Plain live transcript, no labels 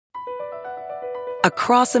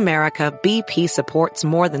Across America, BP supports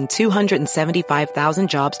more than 275,000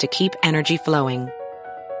 jobs to keep energy flowing.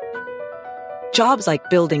 Jobs like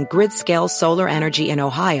building grid-scale solar energy in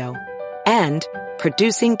Ohio and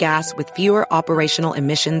producing gas with fewer operational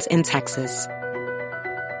emissions in Texas.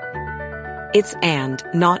 It's and,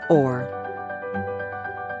 not or.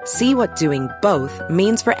 See what doing both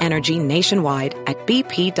means for energy nationwide at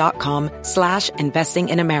bp.com/investing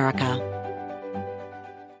in America.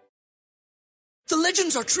 The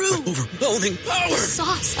legends are true. Overwhelming power! The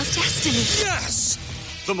sauce of destiny. Yes!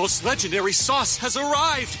 The most legendary sauce has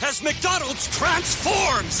arrived as McDonald's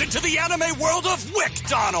transforms into the anime world of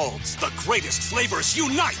WickDonald's. The greatest flavors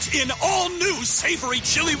unite in all new savory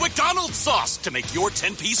chili McDonald's sauce to make your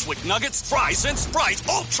 10-piece Wick Nuggets, fries, and Sprite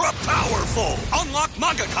ultra-powerful. Unlock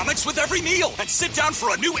manga comics with every meal and sit down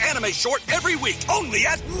for a new anime short every week only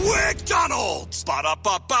at WickDonald's.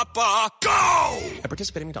 Ba-da-ba-ba-ba, go! At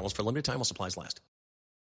participating McDonald's for a limited time while supplies last.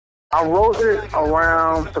 I wrote it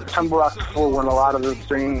around September, October, when a lot of the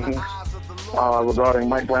things regarding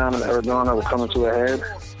Mike Brown and Eric Garner were coming to a head.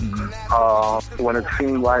 When it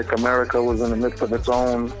seemed like America was in the midst of its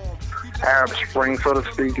own Arab Spring, so to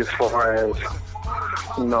speak, as far as,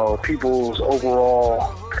 you know, people's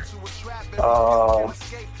overall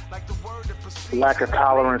lack of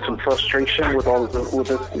tolerance and frustration with all of this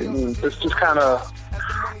just kind of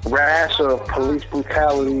rash of police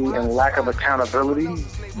brutality and lack of accountability.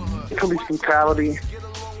 Police brutality,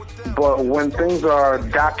 but when things are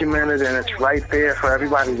documented and it's right there for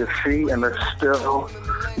everybody to see, and there's still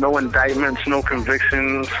no indictments, no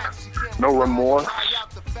convictions, no remorse,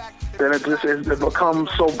 then it becomes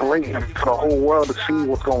so blatant for the whole world to see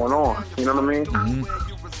what's going on. You know what I mean? Mm-hmm.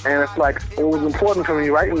 And it's like, it was important for me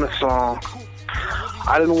writing this song.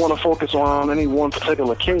 I didn't want to focus on any one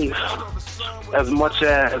particular case as much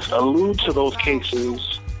as allude to those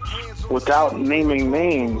cases without naming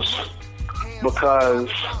names, because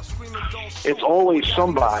it's always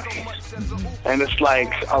somebody. And it's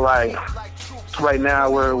like, all right, right now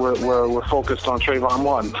we're focused on Trayvon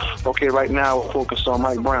Martin. Okay, right now we're focused on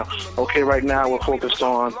Mike Brown. Okay, right now we're focused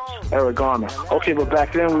on Eric Garner. Okay, but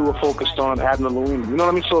back then we were focused on Admiral Louis. You know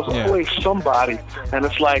what I mean? So it's always somebody. And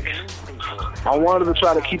it's like, I wanted to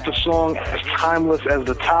try to keep the song as timeless as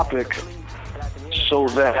the topic, so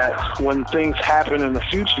that when things happen in the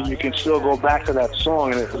future, you can still go back to that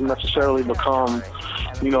song, and it doesn't necessarily become,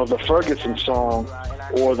 you know, the Ferguson song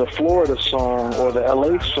or the Florida song or the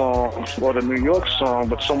LA song or the New York song,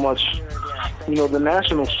 but so much, you know, the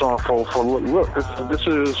national song for look, this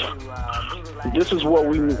is what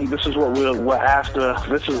we need, this is what we're after,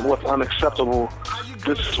 this is what's unacceptable,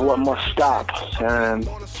 this is what must stop. And,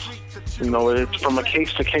 you know, it's from a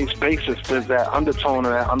case-to-case basis, there's that undertone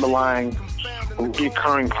and that underlying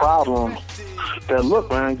recurring problem that, look,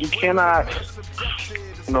 man, you cannot,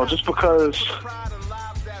 you know, just because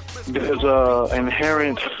there's a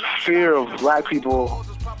inherent fear of black people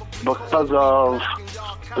because of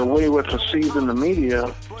the way we're perceived in the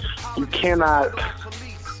media, you cannot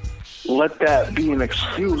let that be an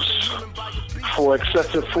excuse for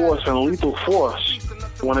excessive force and lethal force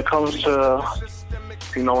when it comes to,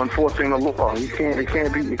 you know, enforcing the law. It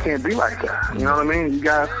can't be like that. You know what I mean?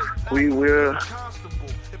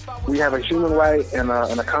 We have a human right and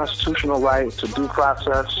a constitutional right to due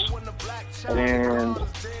process, and,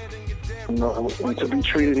 you know, and to be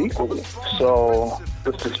treated equally. So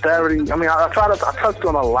this disparity, I mean, I touched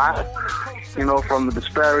on a lot, you know, from the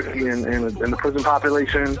disparity in the prison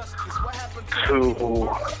population to,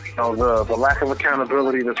 you know, the lack of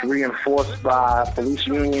accountability that's reinforced by police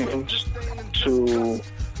unions, to,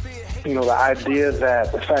 you know, the idea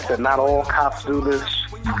that the fact that not all cops do this,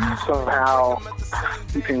 somehow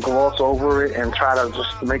you can gloss over it and try to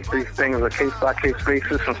just make these things a case-by-case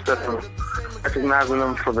basis instead of recognizing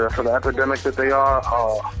them for the epidemic that they are,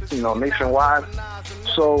 you know, nationwide.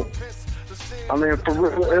 So, I mean, for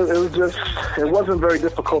real, it wasn't very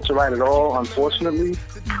difficult to write at all, unfortunately.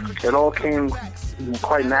 It all came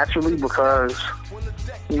quite naturally because,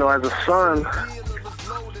 you know, as a son,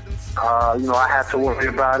 you know, I have to worry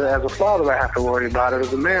about it. As a father, I have to worry about it.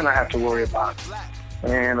 As a man, I have to worry about it.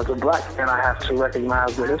 And as a black man, I have to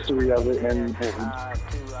recognize the history of it and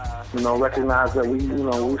you know, recognize that we've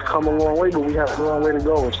come a long way, but we have a long way to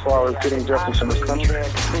go as far as getting justice in this country.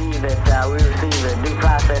 See that we receive a due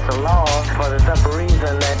process of law for the simple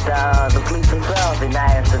reason that the police themselves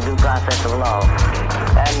deny us the due process of law.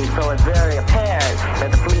 And so it's very apparent that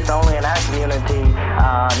the police are only in our community,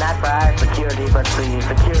 not for our security, but the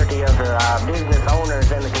security of the business owners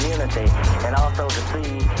in the community, and also to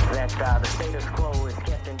see that the status quo is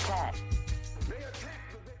kept intact.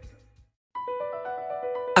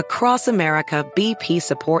 Across America, BP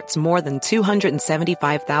supports more than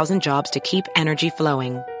 275,000 jobs to keep energy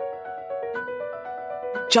flowing.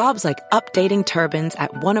 Jobs like updating turbines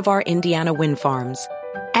at one of our Indiana wind farms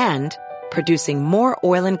and producing more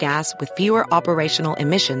oil and gas with fewer operational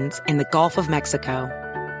emissions in the Gulf of Mexico.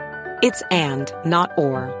 It's and, not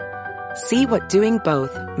or. See what doing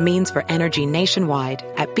both means for energy nationwide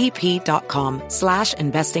at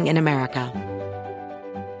bp.com/investing in America.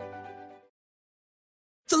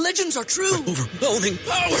 The legends are true. Overwhelming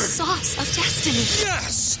power! The sauce of destiny.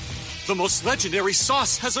 Yes! The most legendary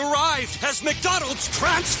sauce has arrived as McDonald's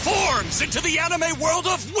transforms into the anime world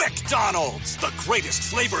of WickDonald's. The greatest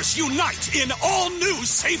flavors unite in all new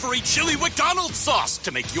savory chili McDonald's sauce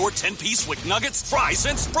to make your 10-piece Wick Nuggets, fries,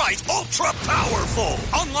 and Sprite ultra-powerful.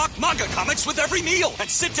 Unlock manga comics with every meal and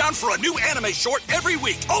sit down for a new anime short every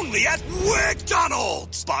week only at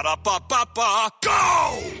WickDonald's. Ba-da-ba-ba-ba,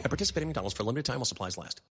 go! At participating McDonald's for a limited time while supplies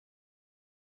last.